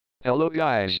Hello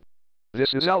guys.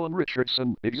 This is Alan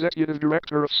Richardson, Executive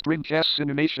Director of Screencasts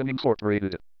Animation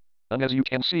Incorporated. And as you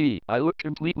can see, I look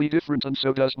completely different and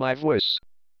so does my voice.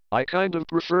 I kind of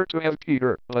prefer to have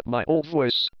Peter, but my old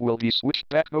voice will be switched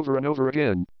back over and over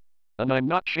again. And I'm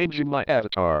not changing my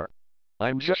avatar.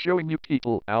 I'm just showing you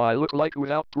people how I look like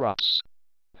without props.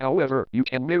 However, you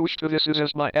can wish to this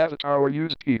as my avatar or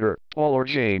use Peter, Paul or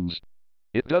James.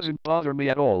 It doesn't bother me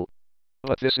at all.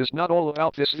 But this is not all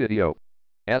about this video.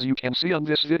 As you can see on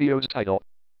this video's title.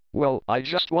 Well, I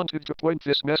just wanted to point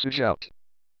this message out.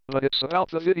 But it's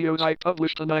about the videos I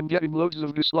published and I'm getting loads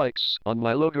of dislikes on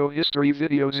my logo history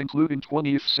videos including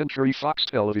 20th Century Fox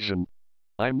Television.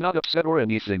 I'm not upset or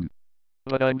anything.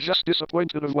 But I'm just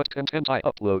disappointed of what content I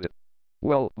upload.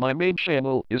 Well, my main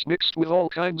channel is mixed with all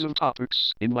kinds of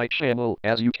topics in my channel,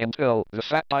 as you can tell, the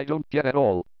fact I don't get at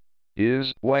all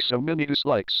is why so many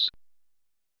dislikes.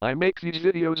 I make these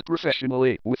videos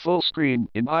professionally, with full screen,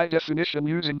 in high definition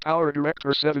using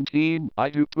PowerDirector 17. I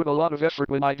do put a lot of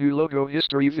effort when I do logo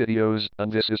history videos,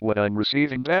 and this is what I'm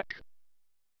receiving back.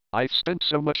 I've spent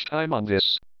so much time on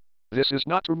this. This is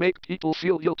not to make people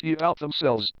feel guilty about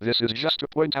themselves, this is just to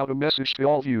point out a message to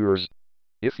all viewers.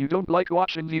 If you don't like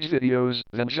watching these videos,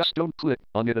 then just don't click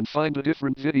on it and find a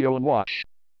different video and watch.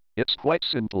 It's quite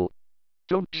simple.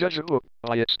 Don't judge a book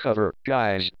by its cover,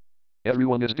 guys.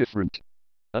 Everyone is different.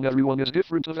 And everyone is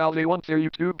different of how they want their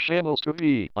YouTube channels to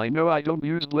be. I know I don't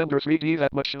use Blender 3D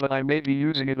that much, but I may be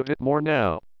using it a bit more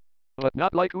now. But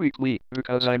not like weekly,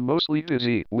 because I'm mostly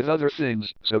busy with other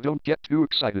things, so don't get too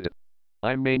excited.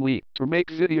 I'm mainly to make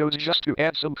videos just to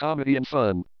add some comedy and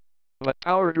fun. But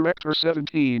PowerDirector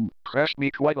 17 crashed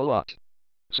me quite a lot.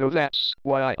 So that's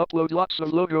why I upload lots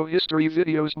of logo history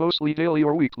videos mostly daily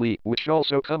or weekly, which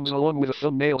also comes along with a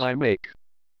thumbnail I make.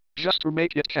 Just to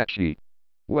make it catchy.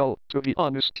 Well, to be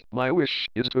honest, my wish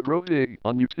is to grow big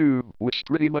on YouTube, which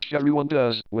pretty much everyone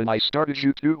does, when I started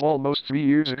YouTube almost 3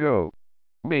 years ago.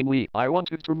 Mainly, I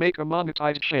wanted to make a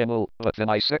monetized channel, but then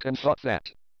I second thought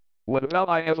that. What about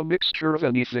I have a mixture of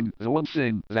anything? The one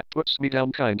thing that puts me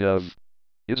down kind of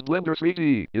is Blender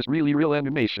 3D is really real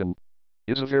animation.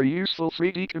 Is a very useful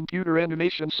 3D computer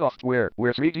animation software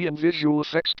where 3D and visual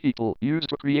effects people use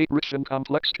to create rich and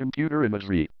complex computer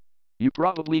imagery. You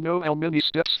probably know how many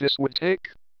steps this would take.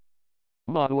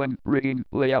 Modeling, rigging,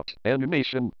 layout,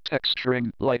 animation,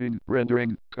 texturing, lighting,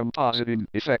 rendering, compositing,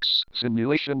 effects,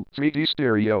 simulation, 3D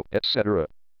stereo, etc.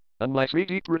 And my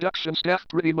 3D production staff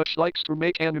pretty much likes to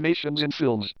make animations in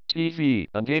films, TV,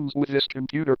 and games with this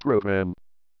computer program.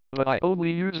 But I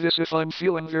only use this if I'm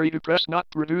feeling very depressed not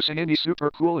producing any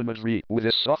super cool imagery with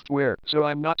this software, so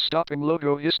I'm not stopping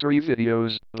logo history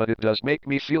videos, but it does make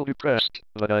me feel depressed,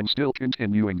 but I'm still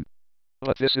continuing.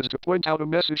 But this is to point out a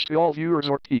message to all viewers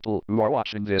or people who are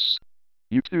watching this.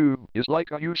 YouTube is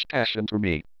like a huge passion to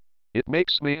me. It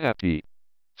makes me happy.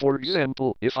 For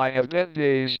example, if I have bad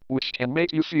days, which can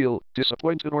make you feel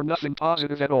disappointed or nothing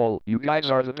positive at all, you guys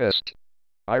are the best.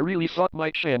 I really thought my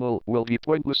channel will be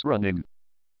pointless running.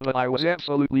 But I was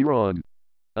absolutely wrong.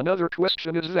 Another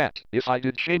question is that, if I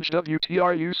did change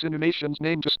WTRU Animation's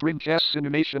name to Screencasts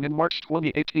Animation in March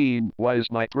 2018, why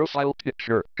is my profile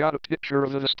picture got a picture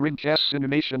of the Screencasts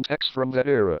Animation text from that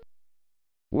era?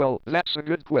 Well, that's a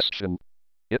good question.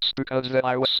 It's because that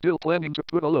I was still planning to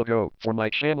put a logo for my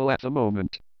channel at the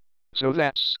moment. So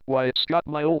that's why it's got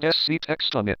my old SC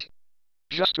text on it.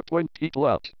 Just to point people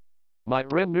out. My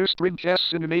brand new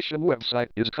Screencasts Animation website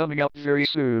is coming out very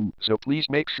soon, so please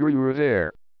make sure you're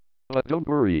there. But don't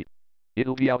worry.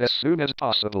 It'll be out as soon as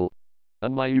possible.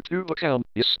 And my YouTube account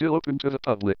is still open to the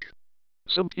public.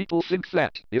 Some people think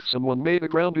that, if someone made a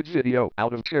grounded video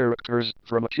out of characters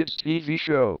from a kid's TV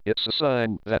show, it's a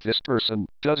sign that this person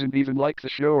doesn't even like the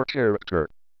show or character.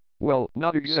 Well,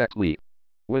 not exactly.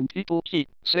 When people keep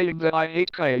saying that I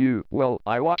hate Caillou, well,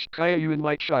 I watched Caillou in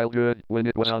my childhood when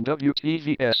it was on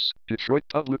WTVS, Detroit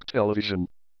Public Television.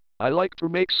 I like to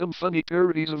make some funny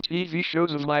parodies of TV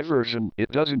shows of my version.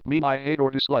 It doesn't mean I hate or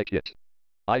dislike it.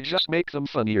 I just make them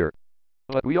funnier.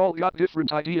 But we all got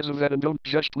different ideas of that, and don't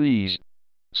judge, please.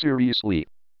 Seriously.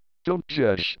 Don't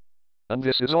judge. And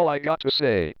this is all I got to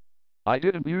say. I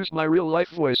didn't use my real life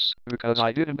voice, because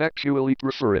I didn't actually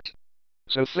prefer it.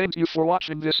 So thank you for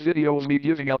watching this video of me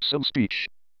giving out some speech.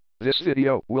 This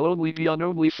video will only be on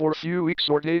only for a few weeks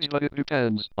or days, but it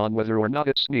depends on whether or not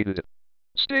it's needed.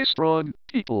 Stay strong,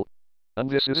 people. And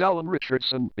this is Alan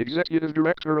Richardson, Executive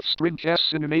Director of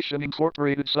Screencasts Animation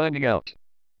Incorporated, signing out.